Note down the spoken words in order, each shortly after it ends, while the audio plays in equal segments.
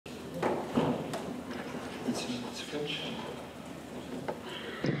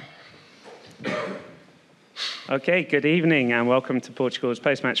Okay, good evening and welcome to Portugal's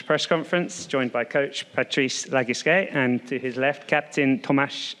post-match press conference, joined by coach Patrice Lagisquet and to his left, captain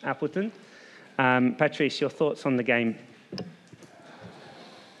Tomas Appleton. Patrice, your thoughts on the game?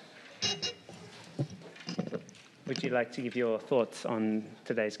 Would you like to give your thoughts on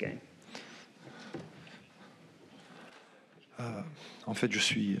today's game? En fait, je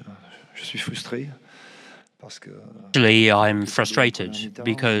suis frustré. Actually, I'm frustrated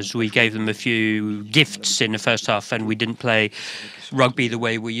because we gave them a few gifts in the first half and we didn't play rugby the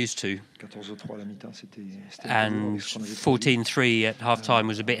way we used to. And 14-3 at half-time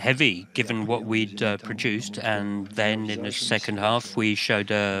was a bit heavy given what we'd produced, and then in the second half we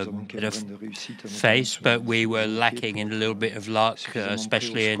showed a bit of face, but we were lacking in a little bit of luck,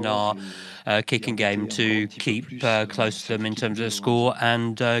 especially in our kicking game, to keep close to them in terms of the score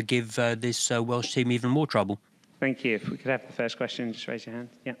and give this Welsh team even more trouble. Thank you. If we could have the first question, just raise your hand.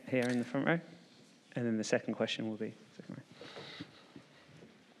 Yeah, here in the front row. And then the second question will be second row.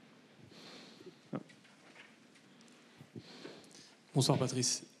 Bonsoir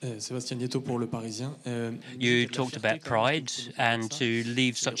Patrice, Sébastien Nieto pour Le Parisien. You talked about pride, and to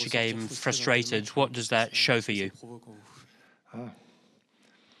leave such a game frustrated, what does that show for you?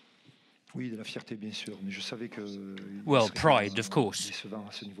 Well, pride, of course,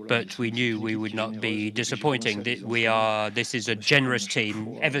 but we knew we would not be disappointing. This is a generous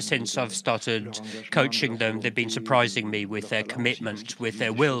team. Ever since I've started coaching them, they've been surprising me with their commitment, with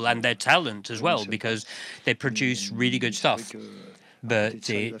their will and their talent as well, because they produce really good stuff. But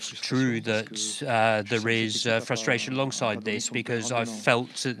it's true that there is frustration alongside this, because I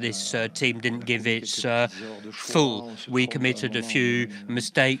felt that this team didn't give its full. We committed a few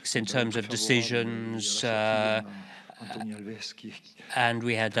mistakes in terms of decisions, and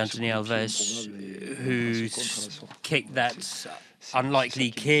we had Anthony Alves who kicked that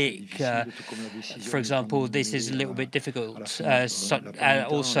unlikely kick. For example, this is a little bit difficult.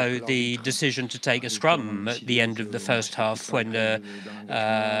 Also, the decision to take a scrum at the end of the first half, when the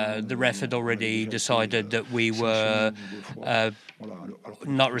ref had already decided that we were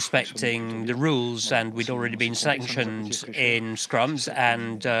not respecting the rules, and we'd already been sanctioned in scrums,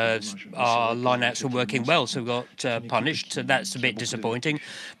 and our lineouts were working well, so we got punished. So that's a bit disappointing.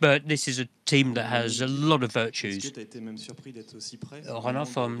 But this is a team that has a lot of virtues. Renan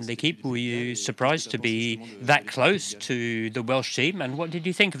from L'Équipe, were you surprised to be that close to the Welsh team, and what did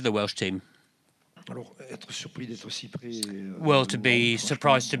you think of the Welsh team? Well, to be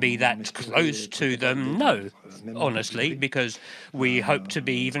surprised to be that close to them, no, honestly, because we hope to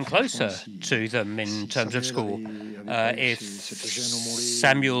be even closer to them in terms of score. If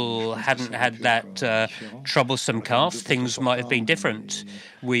Samuel hadn't had that troublesome calf, things might have been different.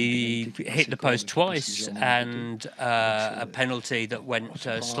 We hit the post twice and a penalty that went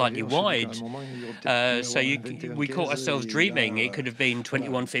slightly wide. So we caught ourselves dreaming. It could have been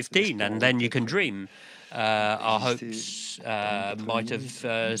 21-15, and then you can dream. Our hopes might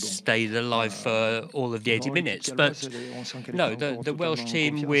have stayed alive for all of the 80 minutes. But no, the Welsh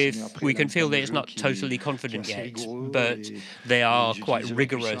team, we can feel that it's not totally confident yet, but they are quite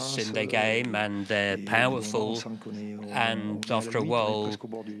rigorous in their game and they're powerful. And after a while,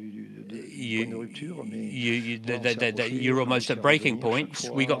 you're almost at breaking point.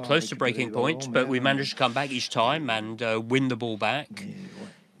 We got close to breaking point, but we managed to come back each time and win the ball back.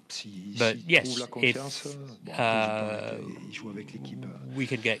 But yes, if we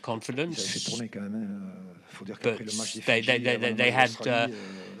could get confidence, but they had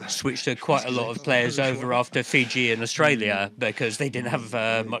switched quite a lot of players over after Fiji and Australia because they didn't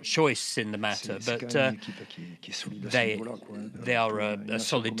have much choice in the matter. But they are a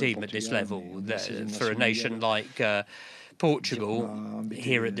solid team at this level. For a nation like Portugal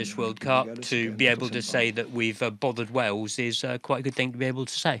here at this World Cup, to be able to say that we've bothered Wales is quite a good thing to be able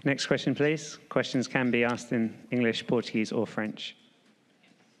to say. Next question, please. Questions can be asked in English, Portuguese or French.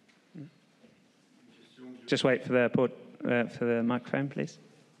 Just wait for the microphone, please,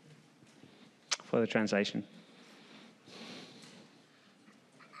 for the translation.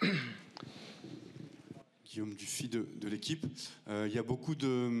 Guillaume Dufy de l'équipe. Il y a beaucoup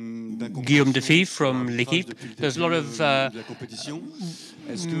de Guillaume Dufy from l'équipe. There's a lot of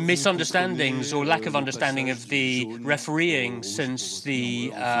misunderstandings or lack of understanding of the refereeing since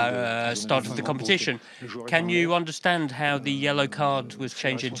the start of the competition. Can you understand how the yellow card was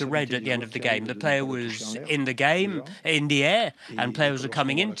changed into red at the end of the game? The player was in the game, in the air, and players are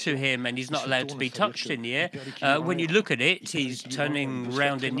coming into him, and he's not allowed to be touched in the air. When you look at it, he's turning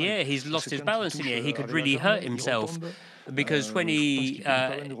round in the air. He's lost his balance in the air. He could really hurt himself. because when he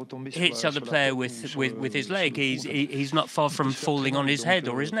hits other player with his leg, he's not far from falling on his head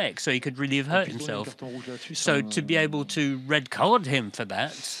or his neck, so he could really have hurt himself. So to be able to red card him for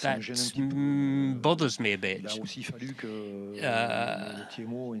that bothers me a bit.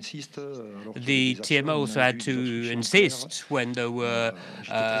 The TMO also had to insist when there were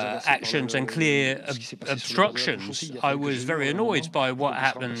actions and clear obstructions. I was very annoyed by what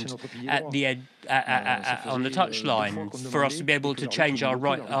happened at the end. On the touchline, for us to be able to change our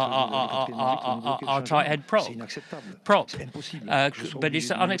tight head prop. But it's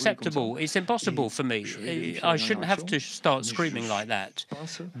unacceptable. It's impossible for me. I shouldn't have to start screaming like that.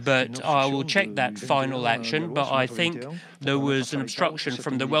 But I will check that final action. But I think there was an obstruction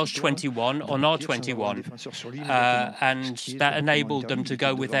from the Welsh 21 on our 21, and that enabled them to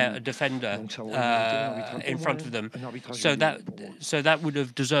go without a defender in front of them. So that would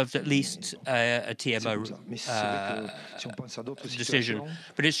have deserved at least a TMO decision.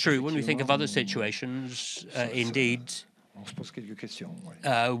 But it's true, when we think of other situations, indeed,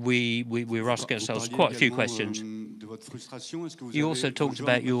 we're asking ourselves quite a few questions. You also talked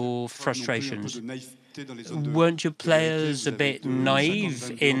about your frustrations. Weren't your players a bit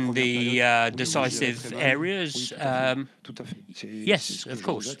naive in the decisive areas? Yes, of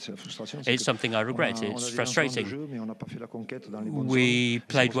course. It's something I regret. It's frustrating. We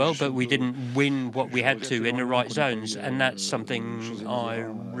played well, but we didn't win what we had to in the right zones, and that's something I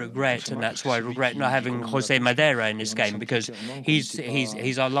regret, and that's why I regret not having Jose Madeira in this game, because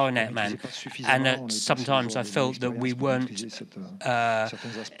he's our line-out man, and sometimes I felt that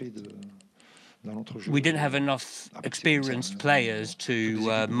we didn't have enough experienced players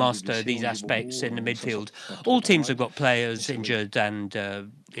to master these aspects in the midfield. All teams have got players injured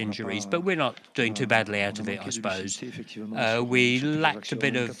and injuries, but we're not doing too badly out of it, I suppose. We lacked a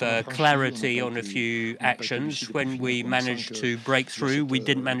bit of clarity on a few actions. When we managed to break through, we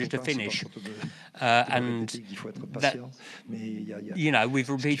didn't manage to finish. And that, we've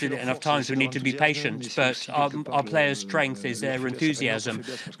repeated it enough times. We need to be patient, but our players' strength is their enthusiasm.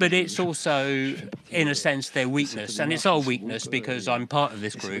 But it's also, in a sense, their weakness, and it's our weakness because I'm part of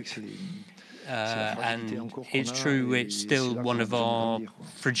this group. And it's true, it's still one of our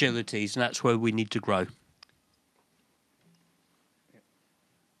fragilities, and that's where we need to grow.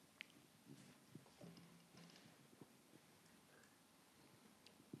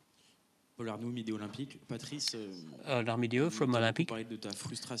 Patrice, from Olympique.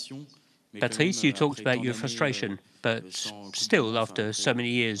 Patrice, you talked about your frustration, but still, after so many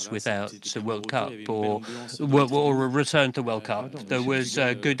years without a World Cup or a return to World Cup, there was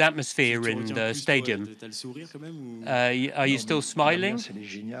a good atmosphere in the stadium. Are you still smiling?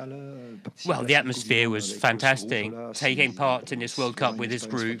 Well, the atmosphere was fantastic. Taking part in this World Cup with this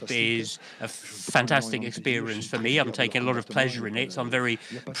group is a fantastic experience for me. I'm taking a lot of pleasure in it. I'm very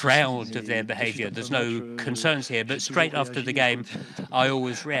proud of their behaviour. There's no concerns here, but straight after the game, I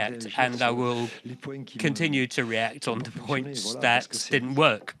always react, and I will continue to react on the points that didn't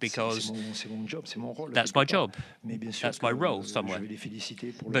work, because that's my job. That's my role somewhere.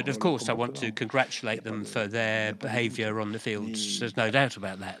 But of course, I want to congratulate them for their behaviour on the fields. There's no doubt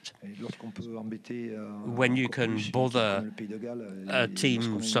about that. When you can bother a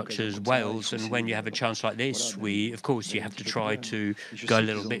team such as Wales, and when you have a chance like this, of course, you have to try to go a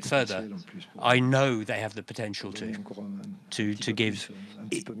little bit further. I know they have the potential to give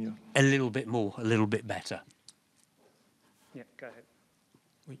a little bit more, a little bit better. Yeah, go ahead.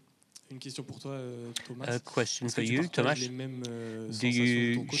 A question for you, Tomas. Do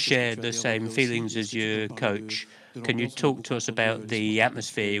you share the same feelings as your coach? Can you talk to us about the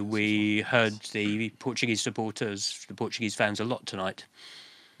atmosphere? We heard the Portuguese supporters, the Portuguese fans, a lot tonight.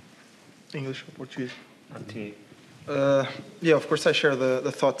 English or Portuguese? Yeah, of course I share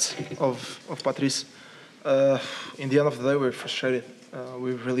the thoughts of Patrice. In the end of the day, we're frustrated.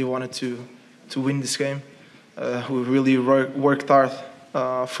 We really wanted to win this game. We really worked hard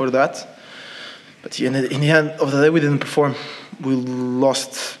for that. But in the end of the day, we didn't perform. We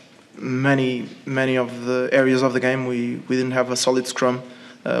lost many of the areas of the game. We didn't have a solid scrum.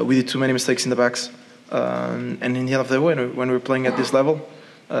 We did too many mistakes in the backs. And in the end of the day, when we're playing at this level,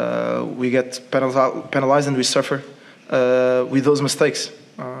 we get penalized and we suffer with those mistakes.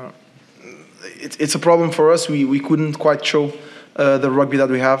 It's a problem for us. We couldn't quite show the rugby that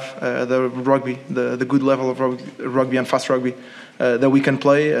we have, the good level of rugby and fast rugby that we can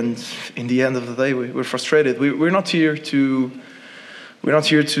play. And in the end of the day, we're frustrated. We're not here to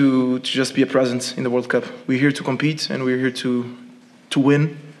just be a presence in the World Cup. We're here to compete, and we're here to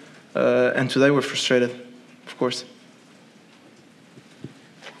win. And today we're frustrated, of course.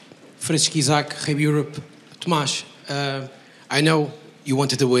 Francisco Isaac, Rugby Europe. Tomas, I know you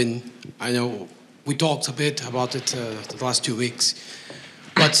wanted to win. I know we talked a bit about it the last 2 weeks.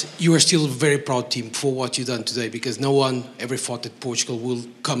 But you are still a very proud team for what you've done today, because no one ever thought that Portugal will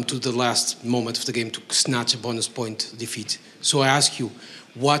come to the last moment of the game to snatch a bonus point defeat. So I ask you,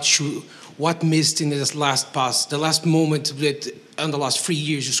 what missed in this last pass, the last moment that in the last 3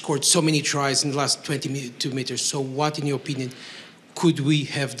 years you scored so many tries in the last 22 meters. So what, in your opinion, could we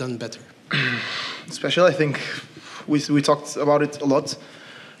have done better? Especially, I think we talked about it a lot.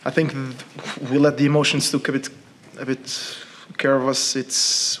 I think we let the emotions took a bit care of us.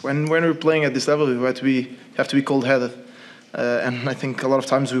 It's when we're playing at this level, we have to be cold-headed, and I think a lot of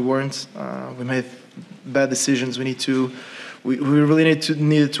times we weren't. We made bad decisions. We really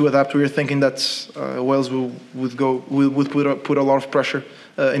needed to adapt. We were thinking that Wales would put a lot of pressure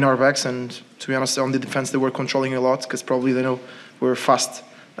in our backs, and to be honest, on the defense they were controlling a lot, because probably they know we're fast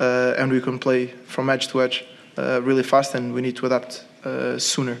and we can play from edge to edge really fast, and we need to adapt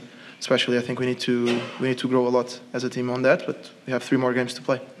sooner. Especially, I think we need to grow a lot as a team on that, but we have 3 more games to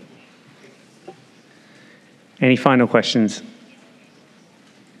play. Any final questions?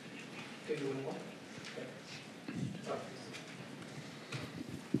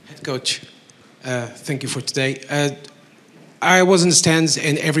 Head coach, thank you for today. I was in the stands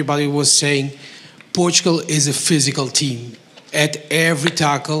and everybody was saying Portugal is a physical team. At every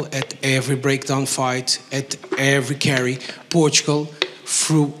tackle, at every breakdown fight, at every carry, Portugal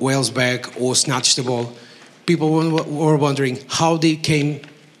threw Wales back or snatched the ball. People were wondering how they came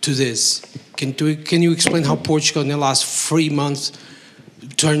to this. Can you explain how Portugal in the last 3 months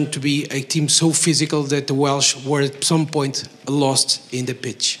turned to be a team so physical that the Welsh were at some point lost in the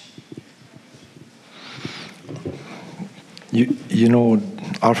pitch? You know,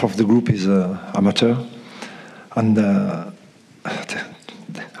 half of the group is amateur, and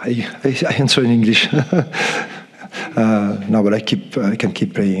I answer in English. No, but I can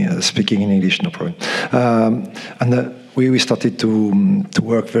keep speaking in English, no problem. And we started to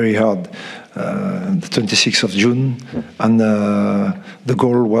work very hard the 26th of June, and the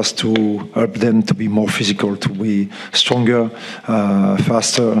goal was to help them to be more physical, to be stronger,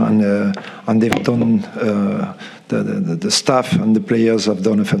 faster, and they've done. The staff and the players have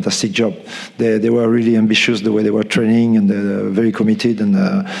done a fantastic job. They were really ambitious the way they were training, and they're very committed, and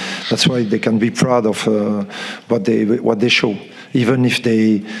that's why they can be proud of what they show, even if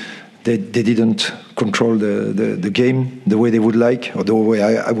they didn't control the game the way they would like, or the way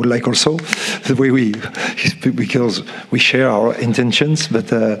I would like also, the way because we share our intentions, but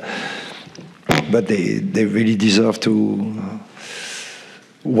they really deserve to.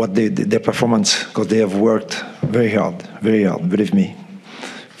 Their performance, because they have worked very hard, believe me.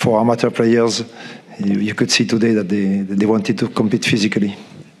 For amateur players, you could see today that they wanted to compete physically.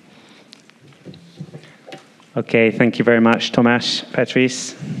 Okay, thank you very much, Tomas,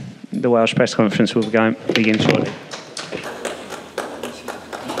 Patrice. The Welsh press conference will begin shortly.